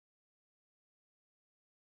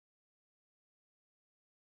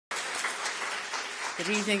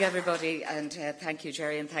Good evening, everybody, and thank you,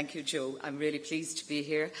 Jerry, and thank you, Joe. I'm really pleased to be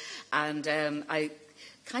here, and I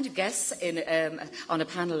kind of guess on a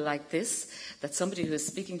panel like this that somebody who is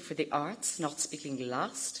speaking for the arts, not speaking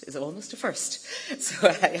last, is almost a first.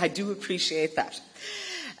 So I do appreciate that.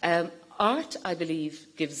 Art, I believe,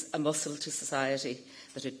 gives a muscle to society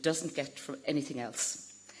that it doesn't get from anything else.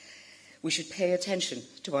 We should pay attention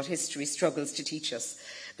to what history struggles to teach us,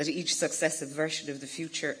 that each successive version of the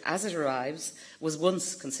future as it arrives was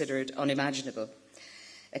once considered unimaginable.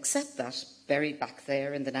 Except that, buried back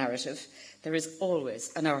there in the narrative, there is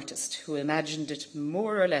always an artist who imagined it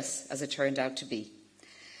more or less as it turned out to be.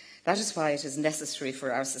 That is why it is necessary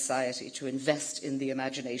for our society to invest in the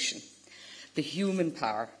imagination, the human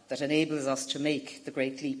power that enables us to make the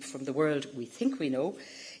great leap from the world we think we know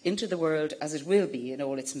into the world as it will be in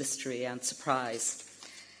all its mystery and surprise.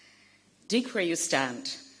 Dig where you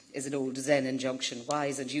stand is an old Zen injunction,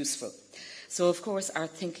 wise and useful. So, of course, our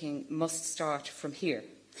thinking must start from here,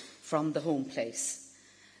 from the home place.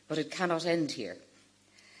 But it cannot end here.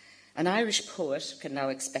 An Irish poet can now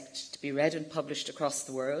expect to be read and published across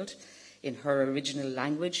the world in her original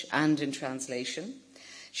language and in translation.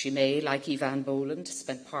 She may, like Evan Boland,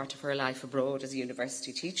 spend part of her life abroad as a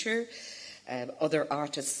university teacher. Other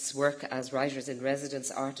artists work as writers in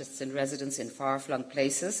residence, artists in residence in far-flung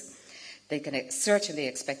places. They can certainly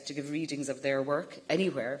expect to give readings of their work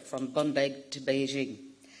anywhere from Bunbeg to Beijing.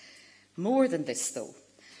 More than this, though,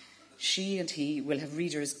 she and he will have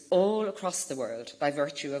readers all across the world by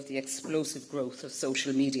virtue of the explosive growth of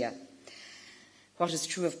social media. What is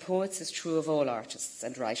true of poets is true of all artists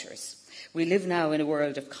and writers. We live now in a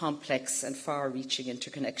world of complex and far-reaching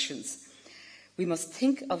interconnections. We must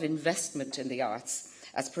think of investment in the arts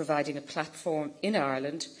as providing a platform in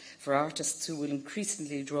Ireland for artists who will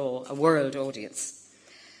increasingly draw a world audience.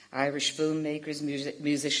 Irish filmmakers,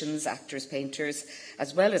 musicians, actors, painters,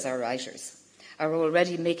 as well as our writers, are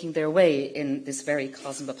already making their way in this very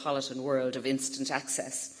cosmopolitan world of instant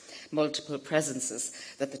access, multiple presences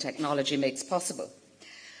that the technology makes possible.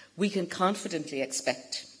 We can confidently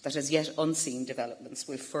expect that as yet unseen developments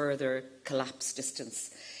will further collapse distance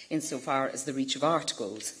insofar as the reach of art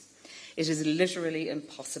goes. It is literally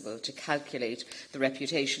impossible to calculate the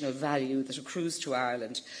reputational value that accrues to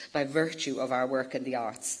Ireland by virtue of our work in the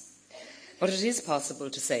arts. But it is possible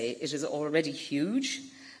to say it is already huge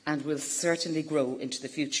and will certainly grow into the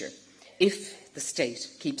future if the state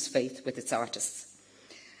keeps faith with its artists.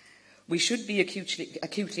 We should be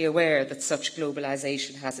acutely aware that such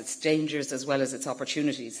globalisation has its dangers as well as its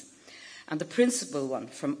opportunities. And the principal one,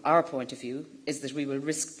 from our point of view, is that we will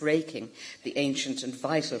risk breaking the ancient and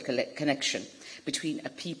vital connection between a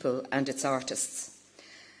people and its artists.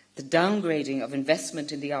 The downgrading of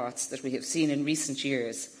investment in the arts that we have seen in recent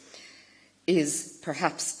years is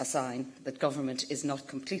perhaps a sign that government is not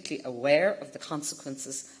completely aware of the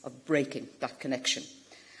consequences of breaking that connection.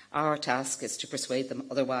 Our task is to persuade them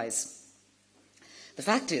otherwise. The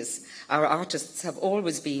fact is, our artists have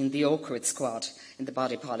always been the awkward squad in the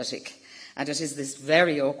body politic, and it is this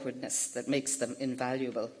very awkwardness that makes them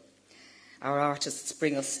invaluable. Our artists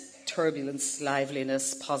bring us turbulence,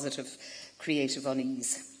 liveliness, positive, creative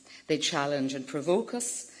unease. They challenge and provoke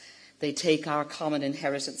us. They take our common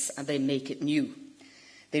inheritance and they make it new.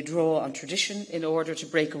 They draw on tradition in order to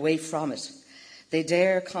break away from it. They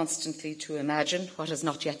dare constantly to imagine what has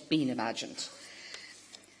not yet been imagined.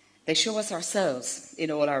 They show us ourselves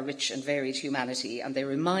in all our rich and varied humanity, and they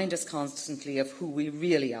remind us constantly of who we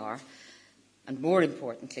really are, and more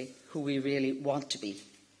importantly, who we really want to be.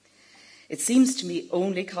 It seems to me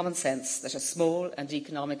only common sense that a small and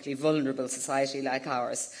economically vulnerable society like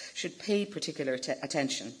ours should pay particular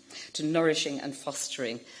attention to nourishing and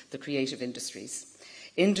fostering the creative industries,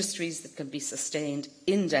 industries that can be sustained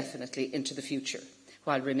indefinitely into the future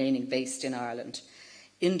while remaining based in Ireland,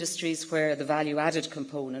 industries where the value-added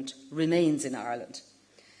component remains in Ireland.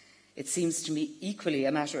 It seems to me equally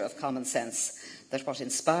a matter of common sense that what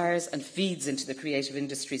inspires and feeds into the creative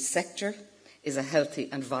industries sector is a healthy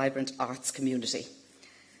and vibrant arts community.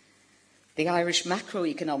 The Irish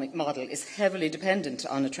macroeconomic model is heavily dependent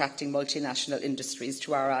on attracting multinational industries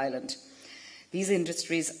to our island. These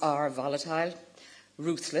industries are volatile,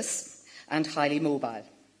 ruthless, and highly mobile.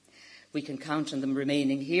 We can count on them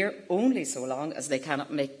remaining here only so long as they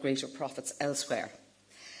cannot make greater profits elsewhere.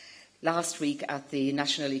 Last week at the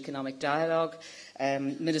National Economic Dialogue,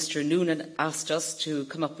 Minister Noonan asked us to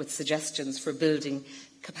come up with suggestions for building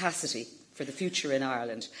capacity for the future in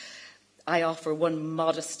Ireland. I offer one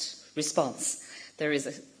modest response. There is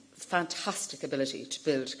a fantastic ability to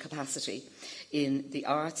build capacity in the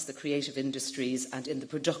arts, the creative industries, and in the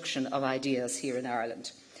production of ideas here in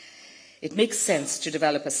Ireland. It makes sense to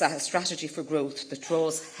develop a strategy for growth that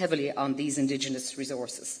draws heavily on these indigenous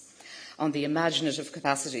resources, on the imaginative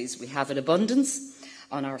capacities we have in abundance,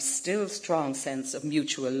 on our still strong sense of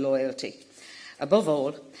mutual loyalty, above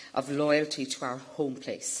all, of loyalty to our home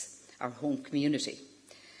place, our home community.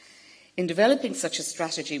 In developing such a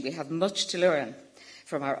strategy, we have much to learn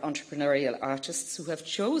from our entrepreneurial artists who have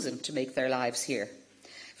chosen to make their lives here,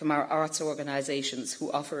 from our arts organisations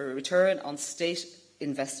who offer a return on state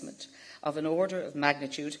investment of an order of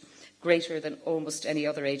magnitude greater than almost any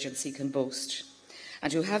other agency can boast,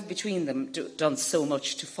 and who have between them done so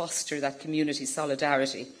much to foster that community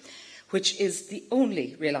solidarity, which is the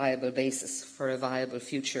only reliable basis for a viable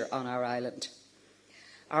future on our island.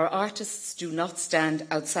 Our artists do not stand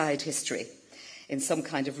outside history in some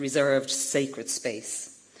kind of reserved sacred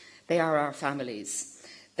space. They are our families.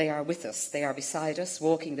 They are with us. They are beside us,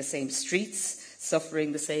 walking the same streets,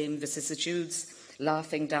 suffering the same vicissitudes,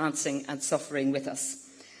 laughing, dancing and suffering with us.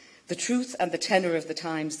 The truth and the tenor of the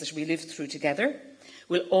times that we live through together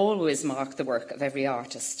will always mark the work of every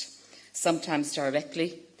artist, sometimes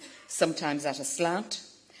directly, sometimes at a slant,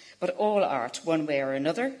 but all art, one way or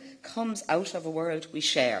another, comes out of a world we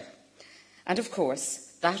share. And of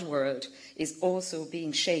course, that world is also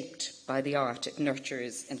being shaped by the art it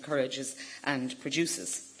nurtures, encourages and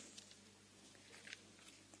produces.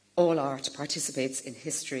 All art participates in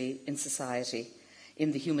history, in society,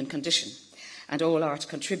 in the human condition, and all art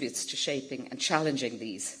contributes to shaping and challenging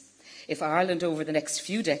these. If Ireland over the next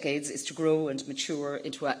few decades is to grow and mature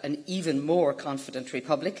into an even more confident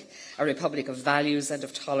republic, a republic of values and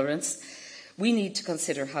of tolerance, we need to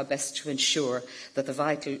consider how best to ensure that the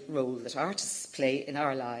vital role that artists play in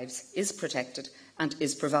our lives is protected and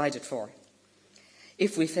is provided for.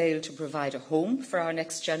 If we fail to provide a home for our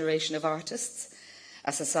next generation of artists,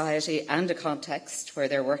 a society and a context where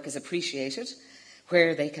their work is appreciated,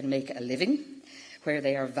 where they can make a living, where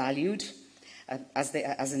they are valued as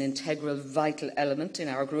an integral, vital element in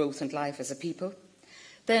our growth and life as a people,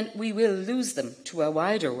 then we will lose them to a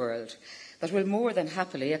wider world that will more than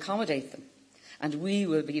happily accommodate them, and we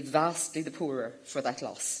will be vastly the poorer for that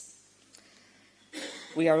loss.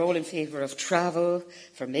 We are all in favour of travel,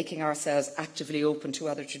 for making ourselves actively open to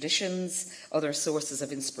other traditions, other sources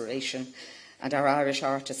of inspiration, and our Irish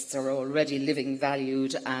artists are already living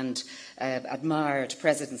valued and admired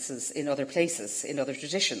presences in other places, in other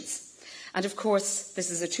traditions. And of course, this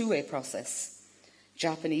is a two-way process.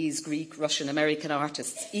 Japanese, Greek, Russian, American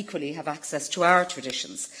artists equally have access to our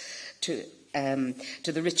traditions, to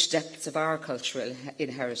the rich depths of our cultural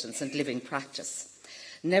inheritance and living practice.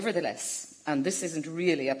 Nevertheless, and this isn't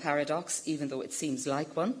really a paradox, even though it seems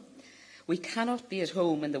like one, we cannot be at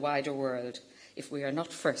home in the wider world if we are not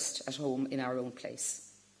first at home in our own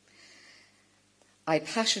place. I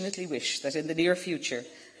passionately wish that in the near future,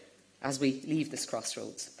 as we leave this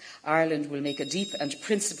crossroads, Ireland will make a deep and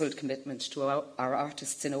principled commitment to our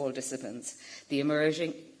artists in all disciplines, the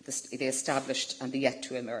emerging, the established and the yet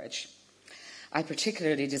to emerge. I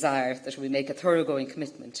particularly desire that we make a thoroughgoing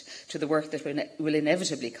commitment to the work that will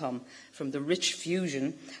inevitably come from the rich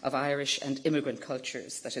fusion of Irish and immigrant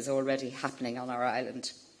cultures that is already happening on our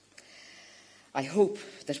island. I hope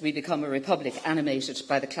that we become a republic animated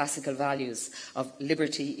by the classical values of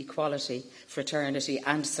liberty, equality, fraternity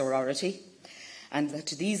and sorority, and that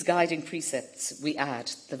to these guiding precepts we add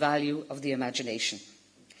the value of the imagination.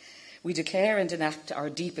 We declare and enact our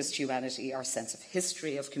deepest humanity, our sense of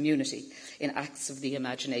history, of community, in acts of the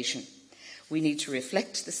imagination. We need to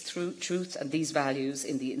reflect this truth and these values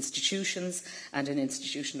in the institutions and in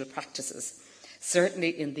institutional practices,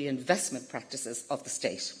 certainly in the investment practices of the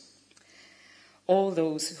state. All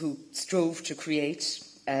those who strove to create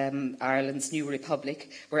Ireland's new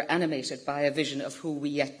republic were animated by a vision of who we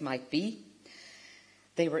yet might be.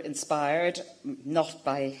 They were inspired not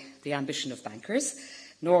by the ambition of bankers,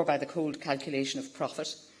 nor by the cold calculation of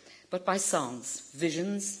profit, but by songs,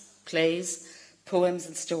 visions, plays, poems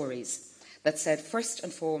and stories that said, first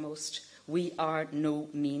and foremost, we are no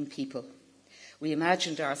mean people. We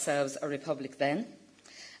imagined ourselves a republic then,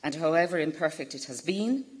 and however imperfect it has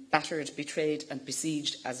been, battered, betrayed and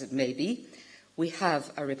besieged as it may be, we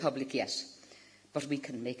have a republic yet. But we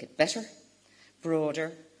can make it better,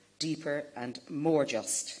 broader, deeper and more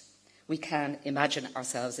just. We can imagine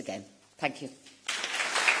ourselves again. Thank you.